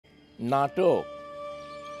নাটক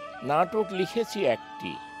নাটক লিখেছি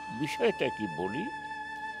একটি। বিষয়টা কি বলি।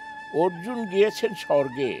 অর্জুন গিয়েছেন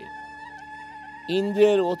স্বর্গে,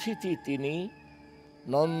 ইন্দ্রের অতিথি তিনি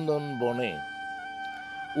নন্দন বনে।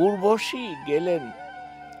 উর্বশী গেলেন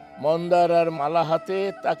মন্দারার মালা হাতে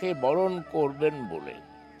তাকে বরণ করবেন বলে।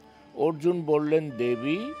 অর্জুন বললেন,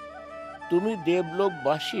 দেবী তুমি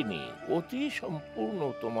দেবলোকবাসিনী, অতি সম্পূর্ণ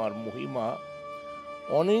তোমার মহিমা,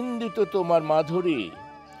 অনিন্দিত তোমার মাধুরী,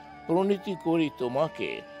 প্রণীতি করি তোমাকে,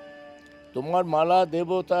 তোমার মালা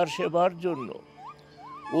দেবতার সেবার জন্য।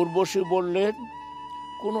 উর্বশী বললেন,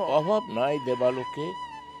 কোনো অভাব নাই দেবালোকে,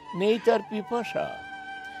 নেই তার পিপাসা,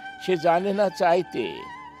 সে জানে না চাইতে,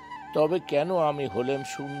 তবে কেন আমি হলেম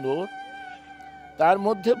সুন্দর। তার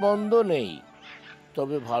মধ্যে মন্দ নেই,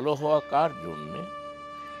 তবে ভালো হওয়া কার জন্যে।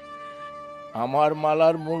 আমার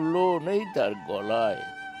মালার মূল্য নেই তার গলায়,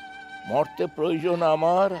 মরতে প্রয়োজন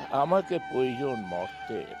আমার, আমাকে প্রয়োজন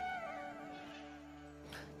মরতে।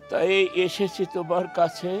 তাই এসেছি তোমার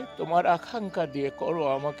কাছে, তোমার আকাঙ্ক্ষা দিয়ে করো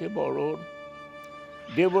আমাকে বরণ।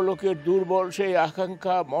 দেবলোকের দুর্বল সেই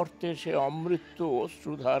আকাঙ্ক্ষা, মর্তে সে অমৃত্যু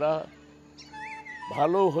অশ্রুধারা।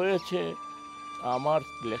 ভালো হয়েছে আমার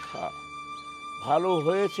লেখা, ভালো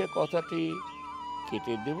হয়েছে কথাটি,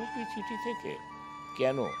 কেটে দেব কি চিঠি থেকে?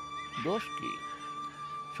 কেন, দোষ কি?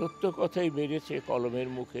 সত্য কথাই বেড়েছে কলমের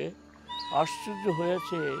মুখে। আশ্চর্য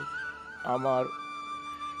হয়েছে আমার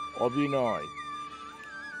অভিনয়।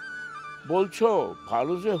 বলছো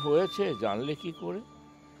ভালো যে হয়েছে জানলে কি করে?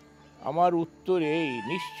 আমার উত্তর এই,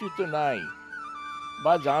 নিশ্চিত নাই,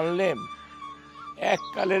 বা জানলেম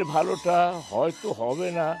এককালের ভালোটা হয়তো হবে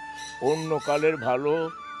না অন্য কালের ভালো।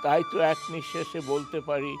 তাই তো এক নিঃশ্বাসে বলতে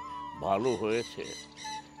পারি ভালো হয়েছে।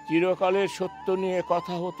 চিরকালের সত্য নিয়ে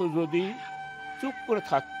কথা হতো যদি, চুপ করে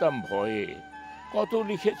থাকতাম ভয়ে। কত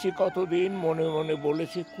লিখেছি কতদিন, মনে মনে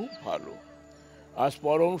বলেছি খুব ভালো। আজ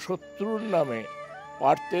পরম শত্রুর নামে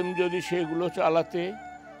পারতেম যদি সেগুলো চালাতে,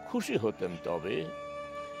 খুশি হতেম তবে।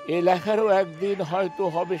 এ লেখারও একদিন হয়তো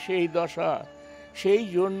হবে সেই দশা। সেই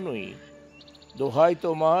জন্যই দোহাই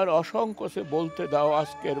তোমার, অসংকোচে বলতে দাও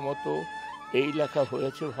আজকের মতো এই লেখা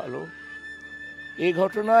হয়েছে ভালো। এই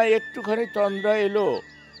ঘটনায় একটুখানি তন্দ্রা এলো,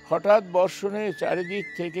 হঠাৎ বর্ষণে চারিদিক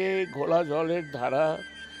থেকে ঘোলা জলের ধারা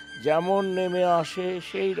যেমন নেমে আসে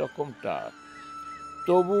সেই রকমটা।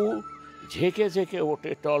 তবু ঝেঁকে ঝেঁকে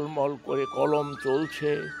ওঠে টলমল করে, কলম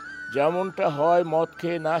চলছে যেমনটা হয় মদ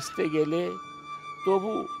খেয়ে নাচতে গেলে।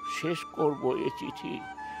 তবু শেষ করব এ চিঠি,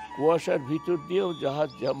 কুয়াশার ভিতর দিয়েও জাহাজ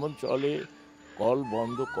যেমন চলে, কল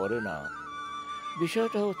বন্ধ করে না।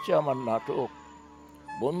 বিষয়টা হচ্ছে আমার নাটক।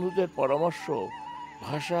 বন্ধুদের পরামর্শ,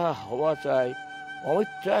 ভাষা হওয়া চাই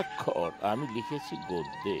অমিত্রাক্ষর, আমি লিখেছি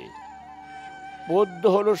গদ্যে। পদ্য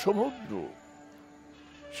হলো সমুদ্র,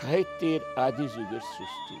 সাহিত্যের আদি যুগের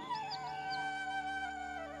সৃষ্টি।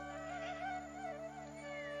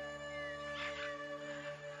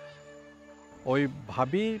 ওই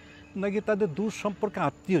ভাবি নাকি তাদের দূর সম্পর্কে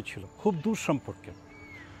আত্মীয় ছিল, খুব দূর সম্পর্কে।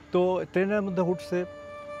 তো ট্রেনের মধ্যে উঠছে,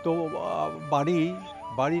 তো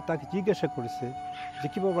বাড়ি তাকে জিজ্ঞাসা করেছে যে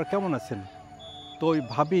কী বাবা কেমন আছেন। তো ওই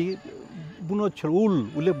ভাবি বুনোচ্ছিল,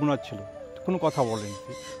 উলে বুনাচ্ছিল, কোনো কথা বলেনি।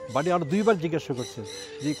 বাড়ি আরও দুইবার জিজ্ঞাসা করছে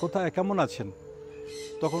যে কোথায় কেমন আছেন।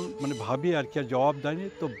 তখন মানে ভাবি আর কি আর জবাব দেয়নি।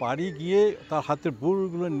 তো বাড়ি গিয়ে তার হাতের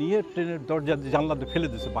বুড়গুলো নিয়ে ট্রেনের দরজা জানলাতে ফেলে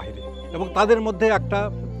দিয়েছে বাইরে, এবং তাদের মধ্যে একটা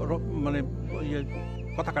মানে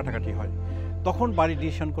কথা কাটাকাটি হয়। তখন বাড়ি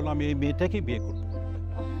ডিসিশন করলো আমি এই মেয়েটাকেই বিয়ে করব।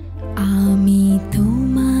 আমি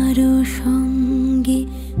তোমারও সঙ্গে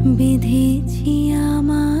বেঁধেছি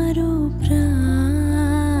আমারও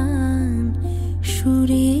প্রাণ,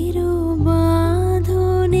 সুরেরও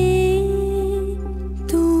বাঁধনে।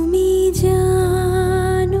 তুমি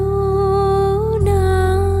জানো না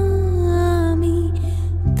আমি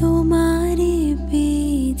তোমারে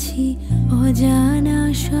পেয়েছি অজানা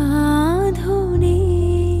সাধনে।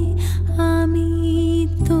 আমি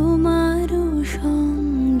তোমারও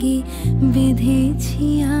সঙ্গে বেঁধেছি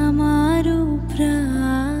আমারও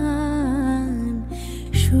প্রাণ,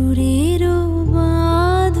 সুরেরও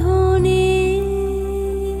বাঁধনে।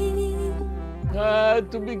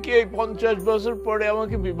 তুমি কি 50 বছর পরে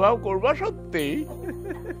আমাকে বিবাহ করবা সত্যি?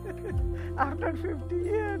 After 50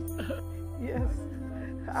 years, yes,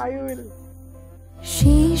 I will.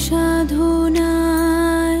 সে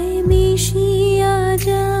সাধনায় মিশিয়া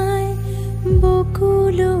যায়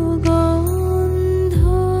বকুল গন্ধ,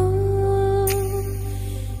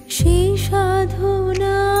 সে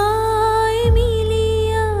সাধনায়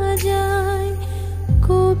মিলিয়া যায়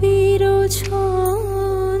কবির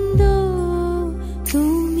ছন্দ।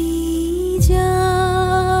 তুমি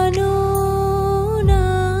জানো না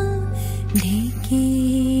ঢেকে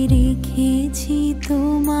রেখেছি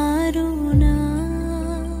তোমার পারো না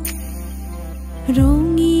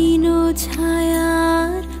রঙিন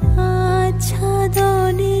ছায়ার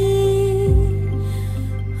আচ্ছাদনে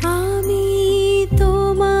আমি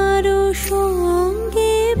তোমার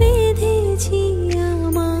সঙ্গে বেঁধেছি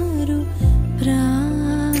আমার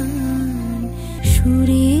প্রাণ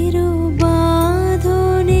সুরের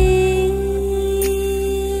বাঁধনে।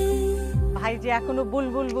 ভাই যে এখনো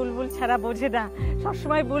বুলবুল বুলবুল ছাড়া বোঝে না,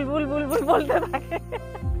 সবসময় বুলবুল বুলবুল বলতে থাকে।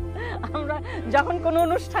 আমরা যখন কোনো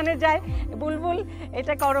অনুষ্ঠানে যাই, বুলবুল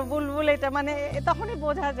এটা করো, বুলবুল এটা, মানে তখনই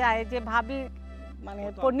বোঝা যায় যে ভাবি মানে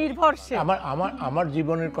নির্ভরশীল। আমার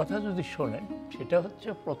জীবনের কথা যদি শোনেন, সেটা হচ্ছে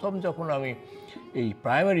প্রথম যখন আমি এই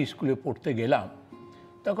প্রাইমারি স্কুলে পড়তে গেলাম,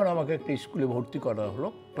 তখন আমাকে একটা স্কুলে ভর্তি করা হলো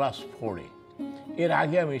ক্লাস 4-এ। এর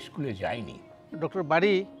আগে আমি স্কুলে যাইনি। ডক্টর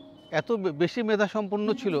বাড়ি এত বেশি মেধা সম্পন্ন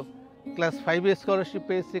ছিল, ক্লাস 5-এ স্কলারশিপ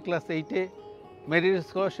পেয়েছে, ক্লাস 8-এ মেরিট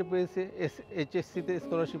স্কলারশিপ পেয়েছে, HSC-তে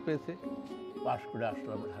স্কলারশিপ পেয়েছে। পাশ করে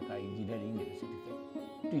আসলাম ঢাকা ইঞ্জিনিয়ারিং ইউনিভার্সিটিতে।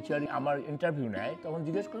 টিচার আমার ইন্টারভিউ নেয়, তখন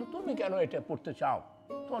জিজ্ঞেস করলো তুমি কেন এটা পড়তে চাও,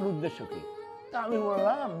 তোমার উদ্দেশ্য কী? তা আমি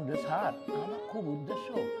বললাম যে স্যার, আমার খুব উদ্দেশ্য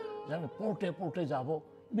যে আমি পড়তে যাব,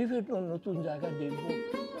 বিভিন্ন নতুন জায়গা দেখব,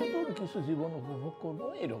 নতুন কিছু জীবন উপভোগ করবো,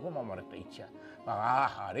 এরকম আমার একটা ইচ্ছা।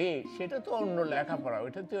 আরে সেটা তো অন্য লেখাপড়া,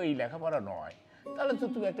 ওইটা তো এই লেখাপড়া নয়। তাহলে তো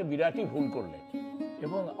তুমি একটা বিরাটই ভুল করলে।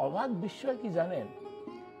 এবং অবাক বিস্ময় কি জানেন,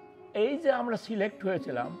 এই যে আমরা সিলেক্ট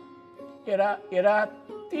হয়েছিলাম, এরা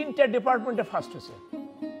 3টা ডিপার্টমেন্টে ফার্স্ট হয়েছে,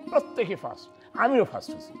 প্রত্যেকে ফার্স্ট, আমিও ফার্স্ট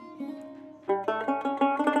হয়েছি।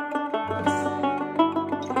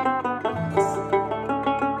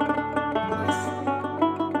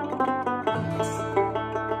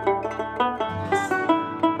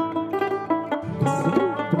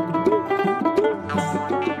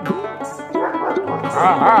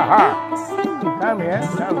 Come here.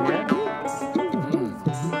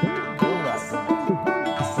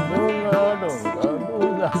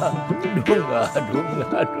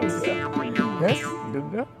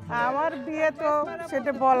 আমার বিয়ে তো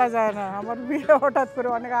সেটা বলা যায় না, আমার বিয়ে হঠাৎ করে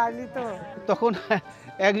অনেক আর্লি তো। তখন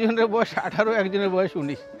একজনের বয়স 18, একজনের বয়স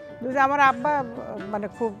 19। আমার আব্বা মানে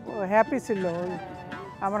খুব হ্যাপি ছিল ওই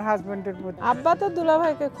আমার হাজবেন্ডের প্রতি। আব্বা তো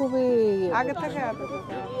দুলাভাইকে খুবই আগে থেকে।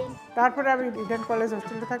 তারপরে আমি ইডেন কলেজ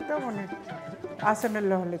হোস্টেলে থাকতাম, উনি আসেনের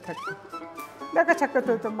হলে থাকতাম, দেখা সাক্ষাৎ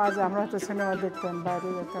হইতো মাঝে, আমরা হয়তো সিনেমা দেখতাম, বাইরে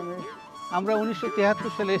যেতাম। আমরা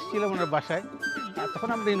 1973 সালে এসেছিলাম ওনার বাসায়, তখন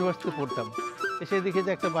আমরা ইউনিভার্সিটি পড়তাম। এসে দেখে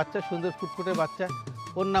যে একটা বাচ্চা, সুন্দর ফুটফুটে বাচ্চা,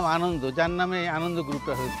 ওর নাম আনন্দ, যার নামে আনন্দ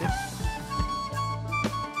গ্রুপটা হয়েছে।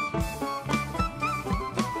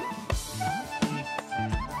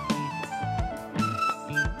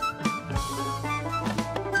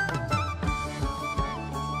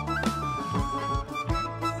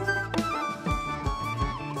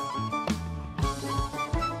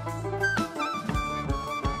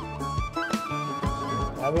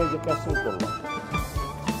 আমি যে ক্যাসিং করলাম,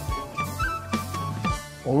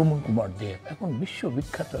 অরুণ কুমার দেব এখন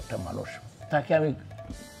বিশ্ববিখ্যাত একটা মানুষ, তাকে আমি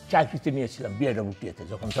চাকরিতে নিয়েছিলাম বিআইডব্লিউটিতে।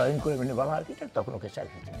 যখন জয়েন করে মানে বাবা আর্কিটেক্ট, তখন ওকে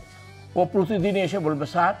চাকরিতে নিয়েছিলাম। ও প্রতিদিন এসে বলবে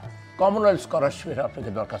স্যার কমনওয়েলথ স্কলারশিপের আপনাকে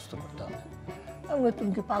দরখাস্ত করতে হবে। আমি বলি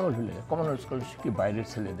তুমি কি পাগল হলে, কমনওয়েলথ স্কলারশিপ কি বাইরের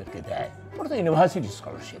ছেলেদেরকে দেয়? ওটা তো ইউনিভার্সিটি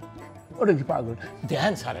স্কলারশিপ, ওটা কি পাগল?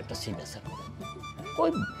 দেন স্যার একটা সিগনেচার করে।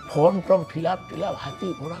 ওই ফর্ম টর্ম ফিল আপ হাতি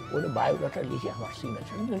ঘোড়া করে বায়োডাটা লিখে আমার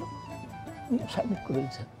সিগনেচার দিল, সাবমিট করে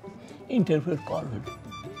দিচ্ছেন। ইন্টারভিউর কল হল,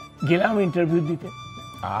 গেলাম ইন্টারভিউ দিতে।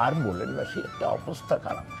 আর বলেন না, সে একটা অবস্থা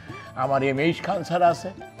খারাপ। আমার এমএইচ খান স্যার আছে,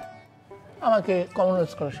 আমাকে কমনওয়েলথ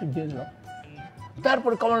স্কলারশিপ দিয়ে দিল।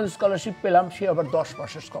 তারপরে কমনওয়েলথ স্কলারশিপ পেলাম, সে আবার 10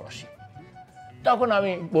 মাসের স্কলারশিপ। তখন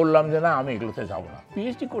আমি বললাম যে না, আমি এগুলোতে যাব না,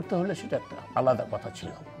 পিএইচডি করতে হলে সেটা একটা আলাদা কথা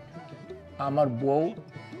ছিল। আমার বউ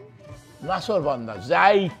নাসর বান্দা,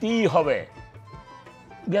 যাইতেই হবে।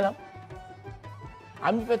 গেলাম,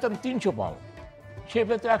 আমি পেতাম 300 পাউন্ড, সে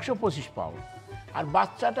পেত 125 পাউন্ড, আর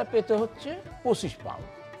বাচ্চাটা পেতে হচ্ছে 25 পাউন্ড।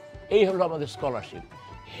 এই হলো আমাদের scholarship.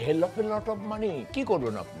 Hell of A lot of money. কি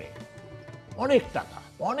করবেন আপনি? অনেক টাকা,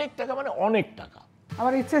 অনেক টাকা, মানে অনেক টাকা।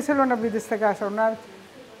 আমার ইচ্ছে ছিল না বিদেশ থেকে আসা। ওনার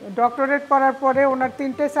ডক্টরেট করার পরে ওনার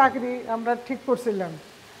 3টে চাকরি আমরা ঠিক করছিলাম,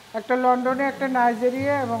 একটা লন্ডনে, একটা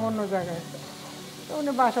নাইজেরিয়া এবং অন্য জায়গায়। তো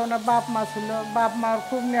উনি বাসা, ওনার বাপ মা ছিল, বাপ মার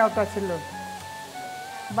খুব নেওতা ছিল।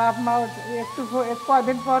 বাপ মা একটু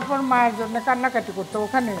কদিন পর পর মায়ের জন্য কান্নাকাটি করতো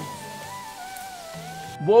ওখানে।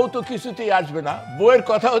 বউ তো কিছুতেই আসবে না। বউয়ের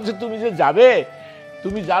কথা হচ্ছে তুমি যে যাবে,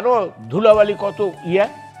 তুমি জানো ধুলাবালি কত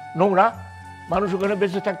নোংরা, মানুষ ওখানে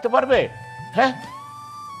বেঁচে থাকতে পারবে? হ্যাঁ,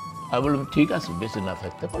 আমি বললাম ঠিক আছে, বেঁচে না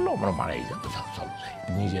থাকতে পারলো আমরা মারাই যাবো, চলো যাই,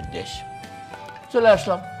 নিজের দেশ। চলে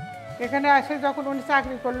আসলাম। এখানে আসে যখন উনি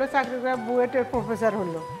চাকরি করলো, চাকরি করে বুয়েটের প্রফেসর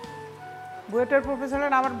হলো। বুয়েটের প্রফেসর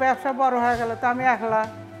হলেন, আমার ব্যবসা বড় হয়ে গেল, তো আমি একলা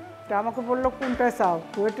চাকরিটা। আমাকে বললো কোনটা চাও,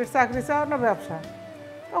 বুয়েটের চাকরি চাও না ব্যবসা?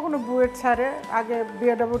 তখন বুয়েট ছাড়ে, আগে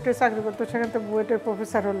বিএডব্লিউতে চাকরি করতো, সেখান থেকে বুয়েটের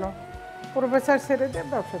প্রফেসর হলো, প্রফেসর ছেড়ে দিয়ে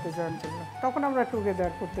ব্যবসাতে জয়েন করলো। তখন আমরা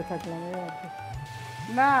টুগেদার করতে থাকলাম এই আর কি।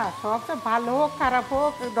 না, সবটা ভালো হোক খারাপ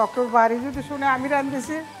হোক, ডক্টর বাড়ি যদি শুনে আমি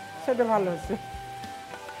রাঁধেছি সেটা ভালো হচ্ছে,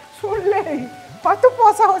 শুনলেই কত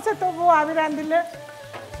পচা হচ্ছে তবুও আমি রাঁধিলে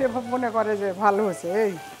সে মনে করে যে ভালো হচ্ছে।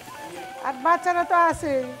 এই আর বাচ্চারা তো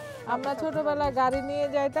আছেই। আমরা ছোটবেলায় গাড়ি নিয়ে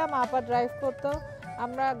যাইতাম, আপা ড্রাইভ করতো।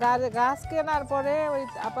 আমরা গাছ কেনার পরে ওই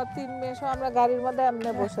আপা 3 মেয়েসহ আমরা গাড়ির মধ্যে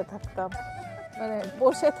এমনি বসে থাকতাম, মানে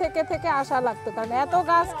বসে থেকে থেকে আশা লাগতো, কারণ এত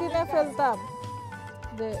গাছ কিনে ফেলতাম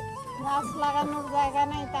যে গাছ লাগানোর জায়গা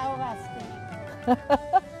নেই, তাও গাছ কিনে।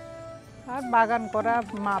 আর বাগান করা,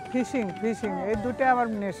 ফিশিং ফিশিং এই দুটো আমার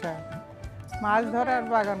নেশা, মাছ ধরা আর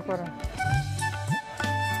বাগান করা।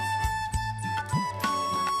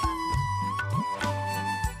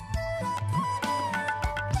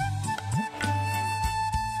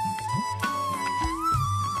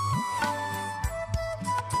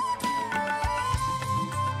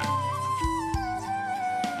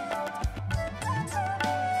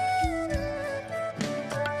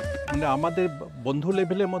 মানে আমাদের বন্ধু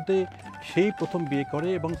লেভেলের মধ্যে সেই প্রথম বিয়ে করে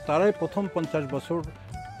এবং তারাই প্রথম 50 বছর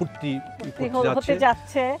পূর্তি হতে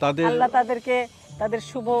যাচ্ছে। তাদের আল্লাহ তাদেরকে তাদের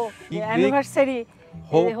শুভ অ্যানিভার্সারি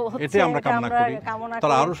হোক এটাই আমরা কামনা করি,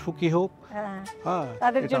 তারা আরো সুখী হোক। হ্যাঁ,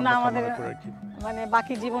 তাদের জন্য আমাদের মানে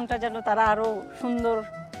বাকি জীবনটা যেন তারা আরো সুন্দর,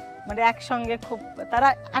 মানে একসঙ্গে খুব, তারা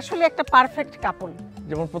আসলে একটা পারফেক্ট কাপল।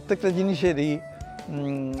 যেমন প্রত্যেকটা জিনিসেরই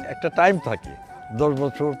একটা টাইম থাকে, 10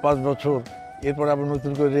 বছর 5 বছর, এরপর আবার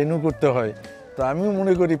নতুন করে রেনিউ করতে হয়। তো আমিও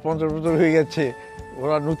মনে করি 50 বছর হয়ে গেছে,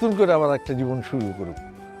 ওরা নতুন করে আবার একটা জীবন শুরু করুক,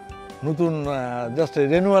 নতুন just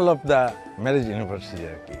renewal of the marriage university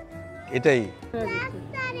আর কি, এটাই।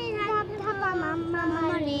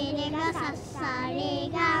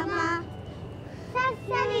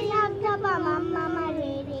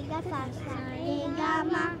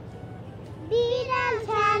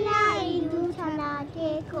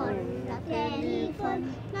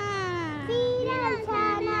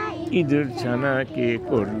 ঈদের ছানাকে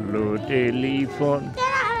করলো টেলিফোন,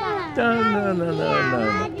 তা না না না না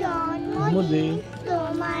মোদে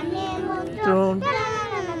ট্রন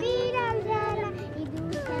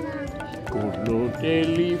করলো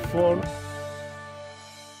টেলিফোন।